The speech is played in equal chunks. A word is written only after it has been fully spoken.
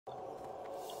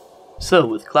So,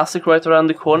 with Classic right around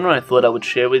the corner, I thought I would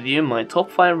share with you my top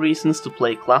 5 reasons to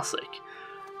play Classic.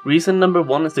 Reason number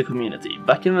 1 is the community.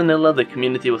 Back in vanilla, the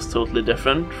community was totally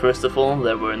different. First of all,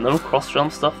 there were no cross-realm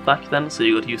stuff back then, so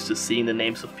you got used to seeing the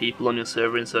names of people on your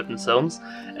server in certain zones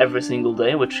every single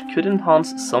day, which could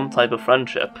enhance some type of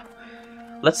friendship.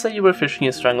 Let's say you were fishing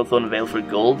a Stranglethorn Vale for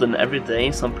gold, and every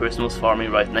day some person was farming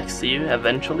right next to you.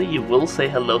 Eventually you will say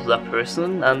hello to that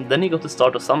person, and then you got the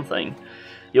start of something.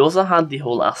 You also had the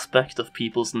whole aspect of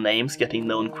people's names getting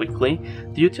known quickly,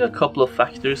 due to a couple of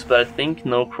factors, but I think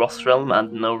no cross-realm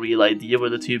and no real ID were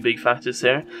the two big factors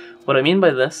here. What I mean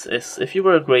by this is, if you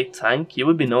were a great tank, you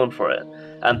would be known for it,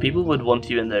 and people would want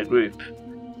you in their group.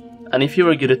 And if you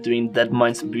were good at doing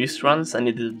Deadmines boost runs and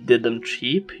you did them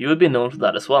cheap, you would be known for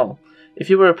that as well. If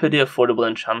you were a pretty affordable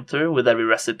enchanter with every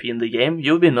recipe in the game,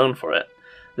 you would be known for it.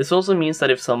 This also means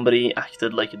that if somebody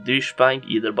acted like a douchebag,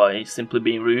 either by simply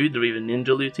being rude or even ninja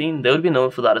looting, they would be known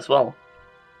for that as well.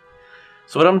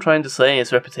 So what I'm trying to say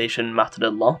is reputation mattered a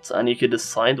lot, and you could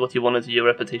decide what you wanted your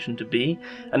reputation to be,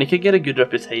 and you could get a good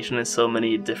reputation in so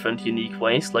many different unique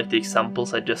ways, like the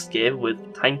examples I just gave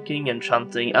with tanking,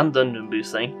 enchanting and dungeon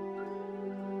boosting.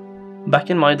 Back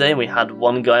in my day, we had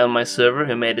one guy on my server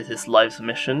who made it his life's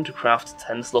mission to craft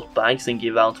 10 slot bags and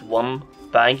give out one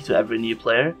bag to every new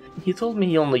player. He told me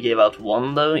he only gave out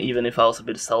one though, even if I was a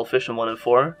bit selfish and wanted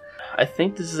 4. I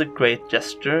think this is a great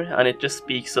gesture, and it just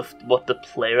speaks of what the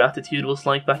player attitude was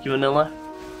like back in vanilla.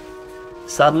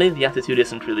 Sadly, the attitude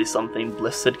isn't really something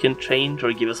Blizzard can change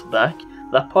or give us back.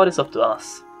 That part is up to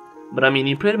us. But I mean,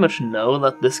 you pretty much know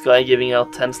that this guy giving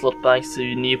out 10 slot bags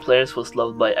to new players was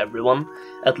loved by everyone,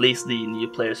 at least the new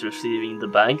players receiving the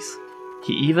bags.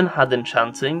 He even had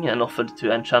enchanting and offered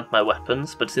to enchant my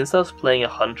weapons, but since I was playing a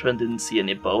hunter and didn't see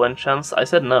any bow enchants, I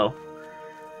said no.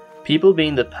 People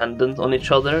being dependent on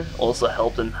each other also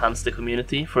helped enhance the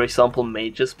community, for example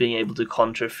mages being able to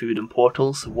conjure food and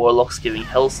portals, warlocks giving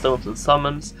hellstones and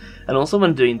summons, and also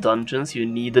when doing dungeons you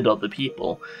needed other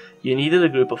people. You needed a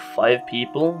group of 5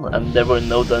 people, and there were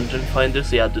no dungeon finders,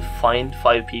 so you had to find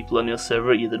 5 people on your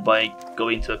server either by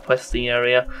going to a questing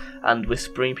area and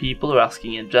whispering people or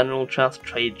asking in general chat,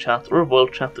 trade chat or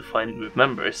world chat to find group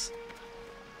members.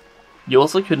 You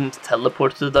also couldn't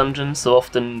teleport to the dungeon, so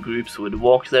often groups would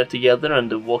walk there together and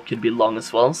the walk could be long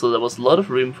as well, so there was a lot of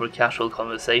room for casual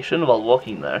conversation while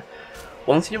walking there.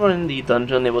 Once you were in the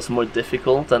dungeon, it was more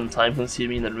difficult and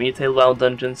time-consuming than retail WoW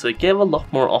dungeons, so it gave a lot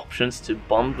more options to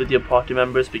bond with your party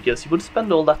members because you would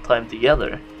spend all that time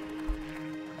together.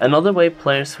 Another way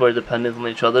players were dependent on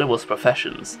each other was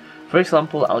professions. For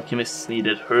example, alchemists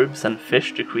needed herbs and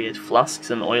fish to create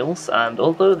flasks and oils, and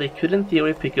although they could in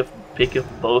theory pick up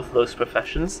both those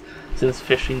professions, since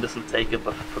fishing doesn't take up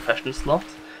a profession slot,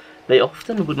 they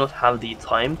often would not have the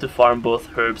time to farm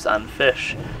both herbs and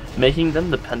fish, making them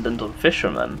dependent on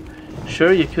fishermen.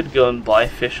 Sure, you could go and buy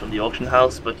fish on the auction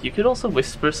house, but you could also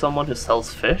whisper someone who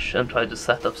sells fish and try to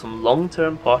set up some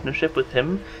long-term partnership with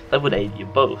him that would aid you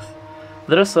both.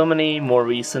 There are so many more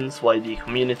reasons why the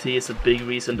community is a big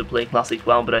reason to play Classic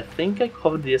WoW, but I think I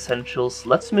covered the essentials.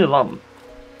 Let's move on.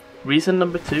 Reason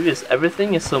number 2 is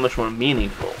everything is so much more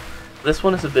meaningful. This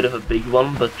one is a bit of a big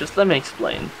one, but just let me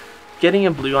explain. Getting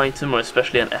a blue item, or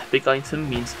especially an epic item,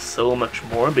 means so much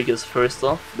more because first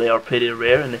off, they are pretty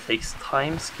rare and it takes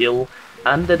time, skill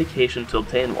and dedication to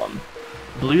obtain one.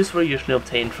 Blues were usually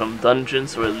obtained from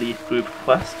dungeons or elite group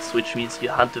quests, which means you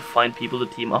had to find people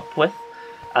to team up with,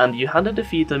 and you had to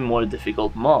defeat a more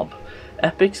difficult mob.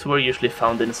 Epics were usually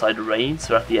found inside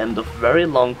raids or at the end of very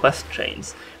long quest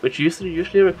chains, which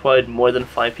usually required more than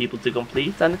 5 people to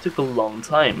complete, and it took a long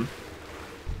time.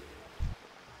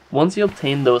 Once you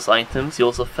obtained those items, you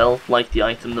also felt like the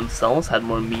item themselves had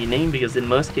more meaning, because in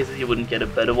most cases you wouldn't get a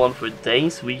better one for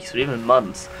days, weeks or even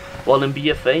months, while in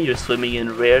BFA you're swimming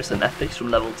in rares and epics from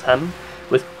level 10,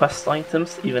 with quest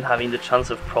items even having the chance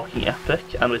of proccing epic,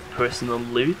 and with personal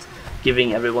loot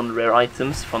giving everyone rare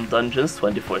items from dungeons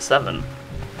 24/7.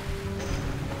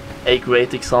 A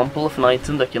great example of an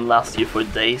item that can last you for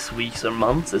days, weeks or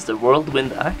months is the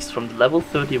Whirlwind Axe from the level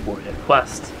 30 warrior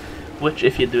quest, which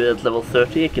if you do it at level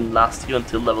 30 it can last you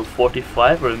until level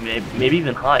 45 or maybe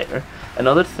even higher.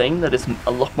 Another thing that is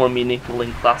a lot more meaningful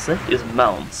in Classic is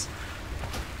mounts.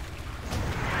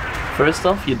 First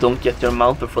off, you don't get your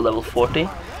mount before level 40,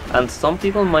 and some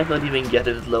people might not even get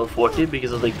it at level 40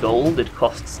 because of the gold it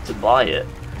costs to buy it.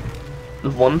 The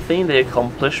one thing they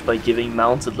accomplish by giving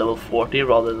mounts at level 40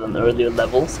 rather than earlier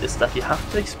levels is that you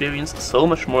have to experience so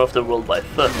much more of the world by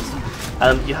foot,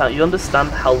 and you understand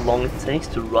how long it takes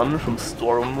to run from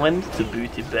Stormwind to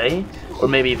Booty Bay, or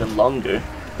maybe even longer.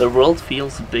 The world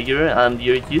feels bigger and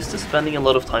you're used to spending a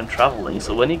lot of time traveling,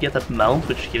 so when you get that mount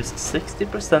which gives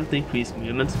 60% increased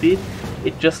movement speed,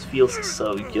 it just feels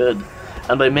so good.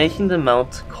 And by making the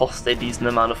mount cost a decent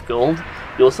amount of gold,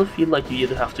 you also feel like you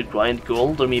either have to grind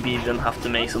gold or maybe even have to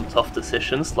make some tough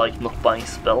decisions like not buying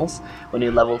spells when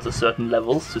you level to certain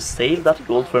levels to save that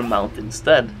gold for a mount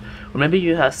instead. Or maybe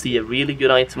you see a really good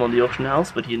item on the auction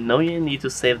house but you know you need to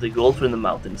save the gold for the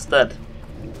mount instead.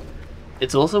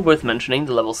 It's also worth mentioning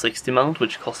the level 60 mount,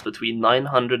 which costs between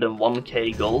 900 and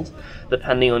 1k gold,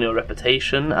 depending on your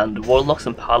reputation, and warlocks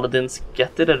and paladins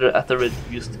get it at a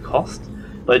reduced cost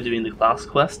by doing the class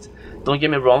quest. Don't get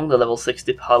me wrong, the level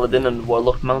 60 paladin and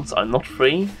warlock mounts are not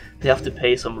free, they have to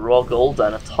pay some raw gold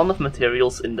and a ton of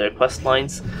materials in their quest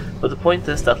lines, but the point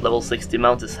is that level 60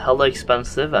 mount is hella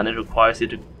expensive and it requires you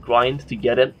to grind to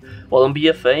get it, while on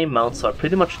BFA mounts are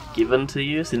pretty much given to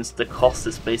you since the cost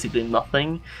is basically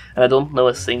nothing, and I don't know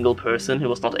a single person who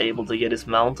was not able to get his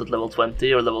mount at level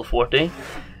 20 or level 40.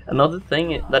 Another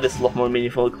thing that is a lot more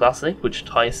meaningful in Classic, which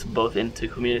ties both into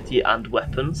community and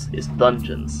weapons, is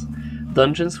dungeons.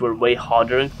 Dungeons were way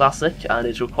harder in Classic and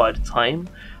it required time.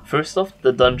 First off,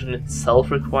 the dungeon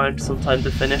itself required some time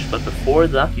to finish, but before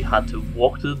that you had to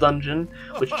walk to the dungeon,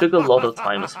 which took a lot of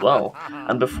time as well.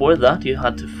 And before that you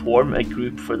had to form a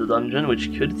group for the dungeon,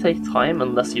 which could take time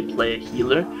unless you play a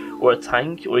healer or a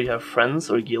tank or you have friends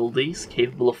or guildies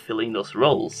capable of filling those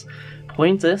roles.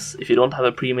 Point is, if you don't have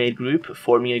a pre-made group,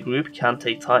 forming a group can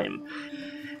take time.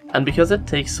 And because it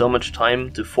takes so much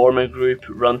time to form a group,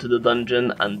 run to the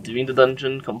dungeon, and doing the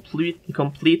dungeon,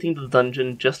 completing the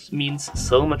dungeon just means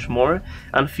so much more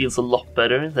and feels a lot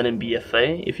better than in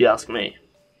BFA, if you ask me.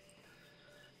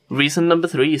 Reason number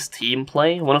 3 is team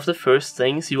play. One of the first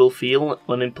things you will feel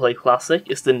when you play Classic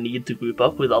is the need to group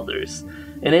up with others.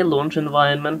 In a launch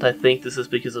environment, I think this is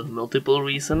because of multiple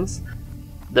reasons.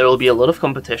 There will be a lot of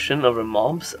competition over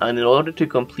mobs, and in order to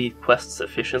complete quests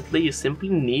efficiently, you simply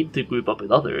need to group up with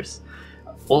others.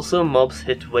 Also, mobs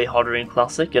hit way harder in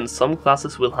Classic, and some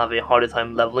classes will have a harder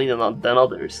time leveling than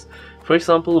others. For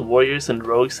example, warriors and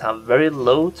rogues have very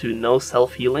low to no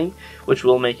self-healing, which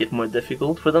will make it more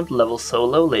difficult for them to level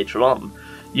solo later on.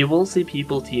 You will see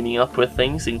people teaming up with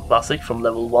things in Classic from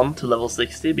level 1 to level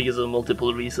 60 because of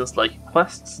multiple reasons like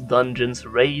quests, dungeons,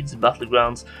 raids,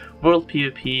 battlegrounds, world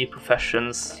PvP,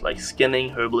 professions like skinning,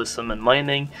 herbalism and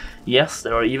mining. Yes,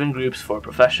 there are even groups for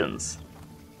professions.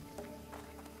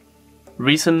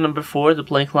 Reason number 4 to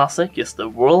play Classic is the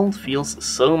world feels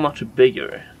so much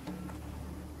bigger.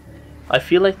 I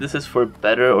feel like this is for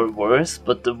better or worse,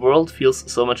 but the world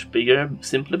feels so much bigger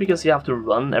simply because you have to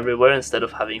run everywhere instead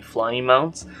of having flying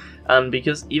mounts, and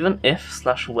because even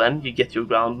if/when you get your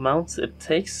ground mounts, it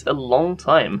takes a long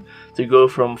time to go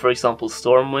from, for example,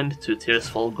 Stormwind to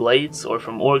Tearsfall Glades, or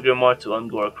from Orgrimmar to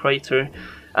Angora Crater,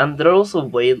 and there are also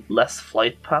way less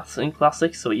flight paths in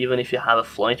Classic, so even if you have a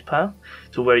flight path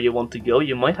to where you want to go,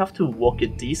 you might have to walk a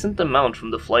decent amount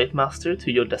from the Flight Master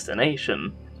to your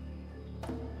destination.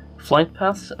 Flight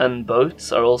paths and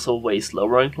boats are also way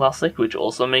slower in Classic, which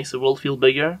also makes the world feel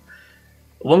bigger.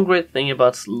 One great thing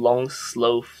about long,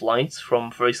 slow flights from,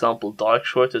 for example,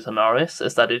 Darkshore to Tanaris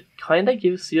is that it kinda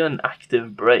gives you an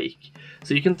active break.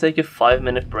 So you can take a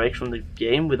 5-minute break from the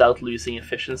game without losing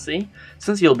efficiency,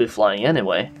 since you'll be flying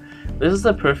anyway. This is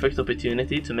the perfect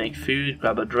opportunity to make food,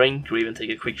 grab a drink, or even take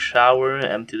a quick shower,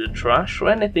 empty the trash, or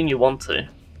anything you want to.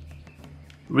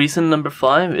 Reason number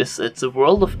 5 is it's a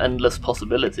world of endless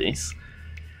possibilities.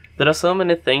 There are so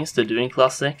many things to do in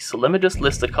Classic, so let me just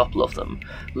list a couple of them.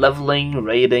 Leveling,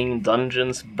 raiding,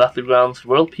 dungeons, battlegrounds,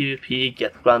 world PvP,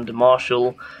 get Grand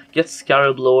Marshal, get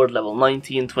Scarab Lord, level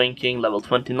 19 twinking, level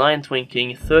 29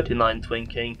 twinking, 39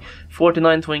 twinking,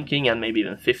 49 twinking, and maybe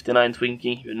even 59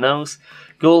 twinking, who knows.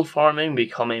 Gold farming,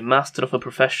 become a master of a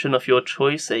profession of your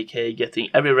choice, aka getting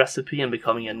every recipe and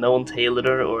becoming a known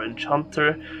tailor or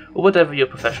enchanter, or whatever your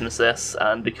profession says,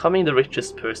 and becoming the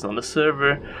richest person on the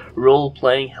server,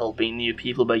 role-playing, helping new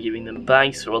people by giving them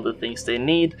bags or other things they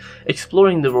need,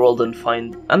 exploring the world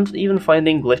and even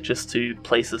finding glitches to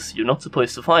places you're not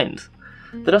supposed to find.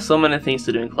 There are so many things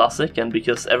to do in Classic, and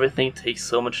because everything takes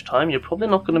so much time, you're probably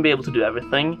not going to be able to do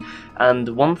everything, and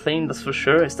one thing that's for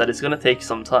sure is that it's going to take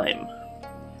some time.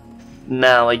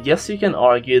 Now, I guess you can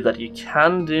argue that you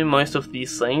can do most of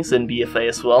these things in BFA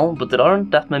as well, but there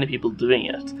aren't that many people doing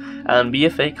it, and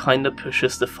BFA kinda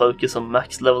pushes the focus on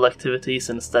max level activities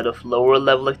instead of lower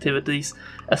level activities,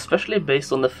 especially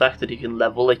based on the fact that you can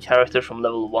level a character from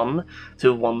level 1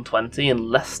 to 120 in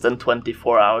less than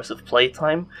 24 hours of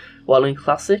playtime, while in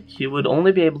Classic you would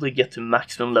only be able to get to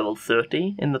maximum level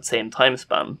 30 in that same time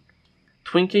span.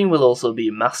 Twinking will also be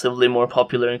massively more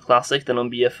popular in Classic than on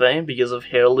BFA because of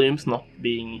heirlooms not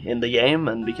being in the game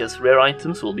and because rare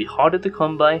items will be harder to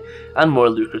come by and more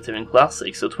lucrative in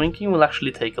Classic, so twinking will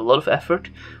actually take a lot of effort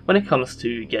when it comes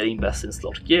to getting best in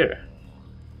slot gear.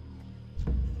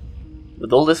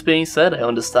 With all this being said, I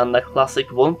understand that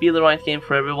Classic won't be the right game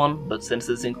for everyone, but since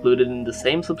it's included in the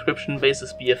same subscription base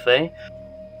as BFA,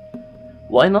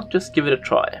 why not just give it a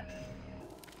try?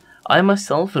 I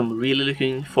myself am really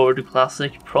looking forward to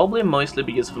Classic, probably mostly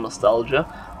because of nostalgia,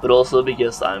 but also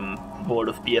because I'm bored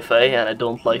of BFA and I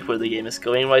don't like where the game is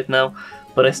going right now,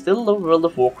 but I still love World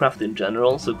of Warcraft in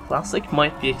general, so Classic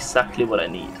might be exactly what I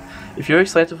need. If you're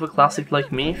excited for Classic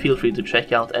like me, feel free to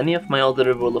check out any of my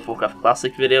other World of Warcraft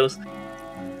Classic videos.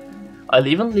 I'll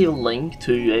even leave a link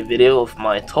to a video of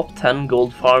my top 10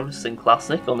 gold farms in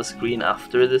Classic on the screen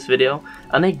after this video,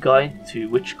 and a guide to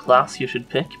which class you should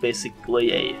pick,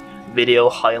 basically a video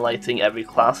highlighting every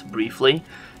class briefly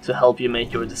to help you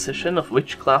make your decision of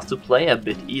which class to play a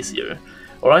bit easier.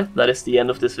 Alright, that is the end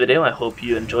of this video. I hope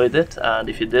you enjoyed it, and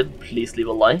if you did, please leave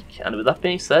a like, and with that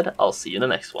being said, I'll see you in the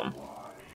next one.